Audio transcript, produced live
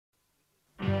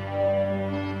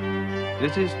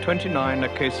This is 29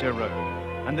 Acacia Road,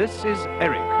 and this is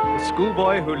Eric, the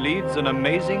schoolboy who leads an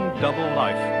amazing double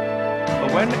life.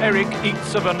 But when Eric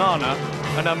eats a banana,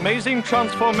 an amazing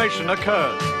transformation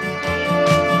occurs.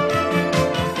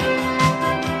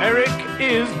 Eric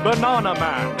is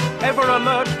Bananaman, ever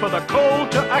alert for the call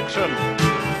to action.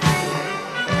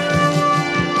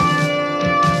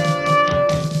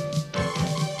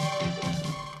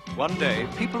 One day,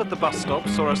 people at the bus stop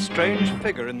saw a strange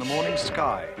figure in the morning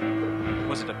sky.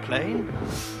 Was it a plane?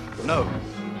 No.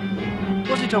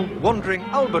 Was it a wandering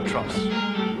albatross?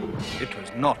 It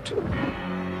was not.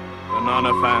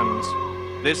 Banana fans,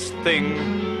 this thing,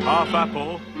 half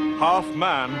apple, half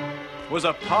man, was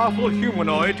a powerful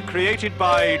humanoid created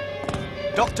by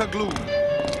Dr. Gloom.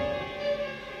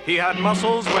 He had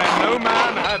muscles where no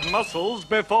man had muscles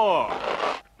before.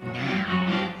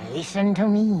 Now, listen to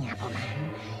me, Appleman.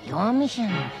 Your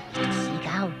mission is to seek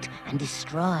out and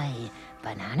destroy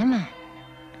Bananaman.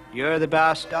 You're the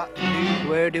boss, Dr. Dude.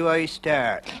 Where do I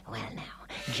start? Well, now,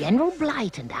 General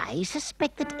Blight and I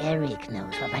suspect that Eric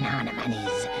knows where Bananaman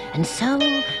is, and so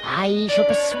I shall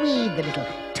persuade the little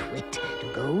twit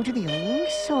to go to the old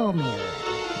sawmill.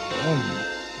 Then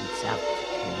it's up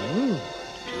to you.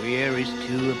 To hear is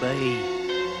to obey.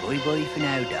 Bye-bye for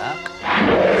now, Doc.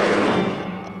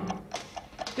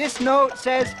 This note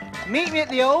says, meet me at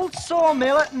the old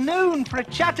sawmill at noon for a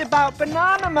chat about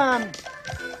Bananaman.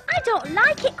 I don't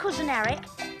like it, Cousin Eric.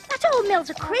 That old mill's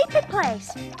a creepy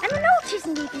place, and the note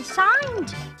isn't even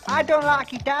signed. I don't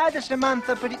like it either,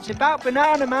 Samantha, but it's about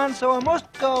Bananaman, so I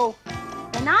must go.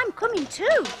 Then I'm coming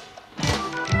too.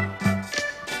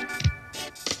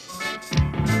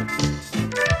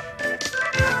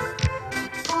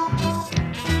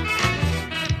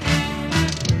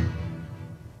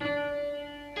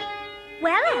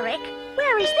 Well, Eric,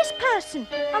 where is this person,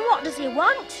 and what does he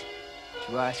want?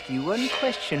 To ask you one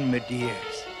question, my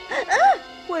dears.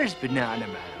 Where's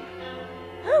Bananaman?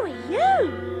 Who are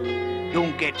you?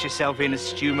 Don't get yourself in a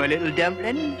stew, my little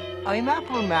dumpling. I'm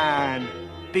Appleman.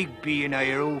 Big B and I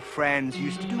are old friends,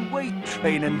 used to do weight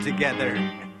training together.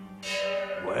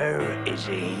 Where is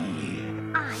he?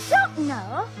 I don't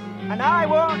know. And I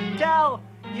won't tell.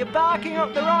 You're barking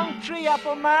up the wrong tree,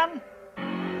 Appleman.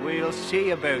 We'll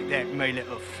see about that, my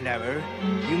little flower.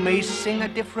 You may sing a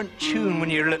different tune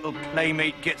when your little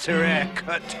playmate gets her hair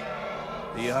cut.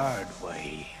 The hard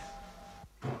way.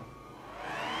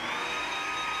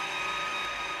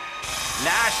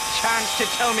 Last chance to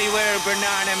tell me where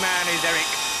Bananaman is, Eric,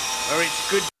 or it's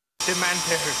good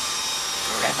Samantha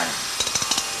forever.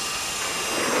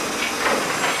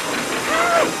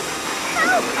 Help!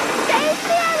 Help! Save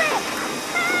me, Eric!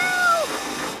 Help!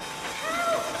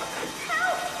 Help!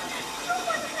 Help!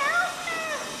 Someone help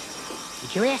me!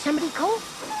 Did you hear somebody call?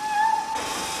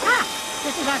 Ah,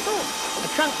 just as I thought. A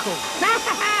trunk call.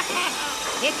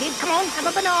 Here, kid, come on, have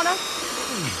a banana.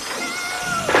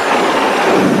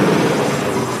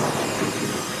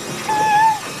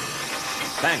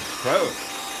 Thanks, Crow.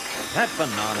 That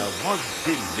banana was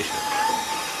delicious.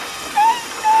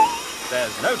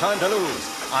 There's no time to lose.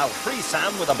 I'll free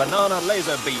Sam with a banana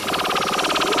laser beam.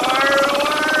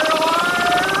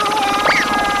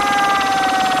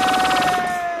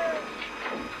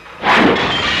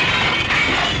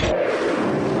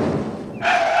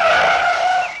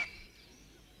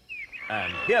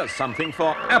 And here's something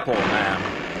for Appleman.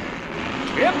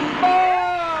 Timber!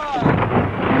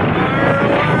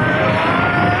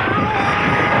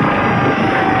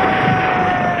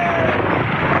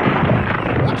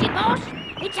 What's it, boss?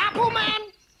 It's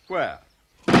Appleman. Where?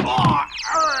 Ah,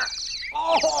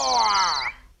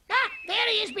 there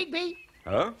he is, Big B.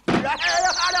 Huh?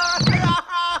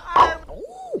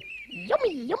 Oh,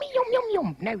 yummy, yummy, yum, yum,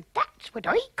 yum. Now that's what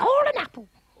I call an apple.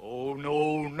 Oh,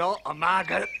 no, not a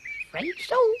maggot. Afraid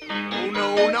so. Oh,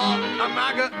 no, not a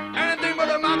maggot. Anything but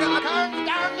a maggot. I can't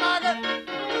stand maggot.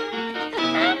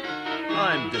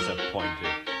 I'm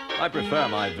disappointed. I prefer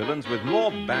my villains with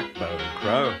more backbone,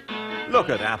 Crow. Look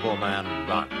at Appleman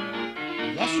run.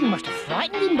 Yes, you must have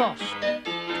frightened him, boss.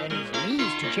 Turn his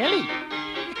knees to jelly.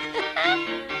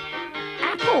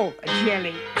 Apple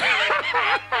jelly.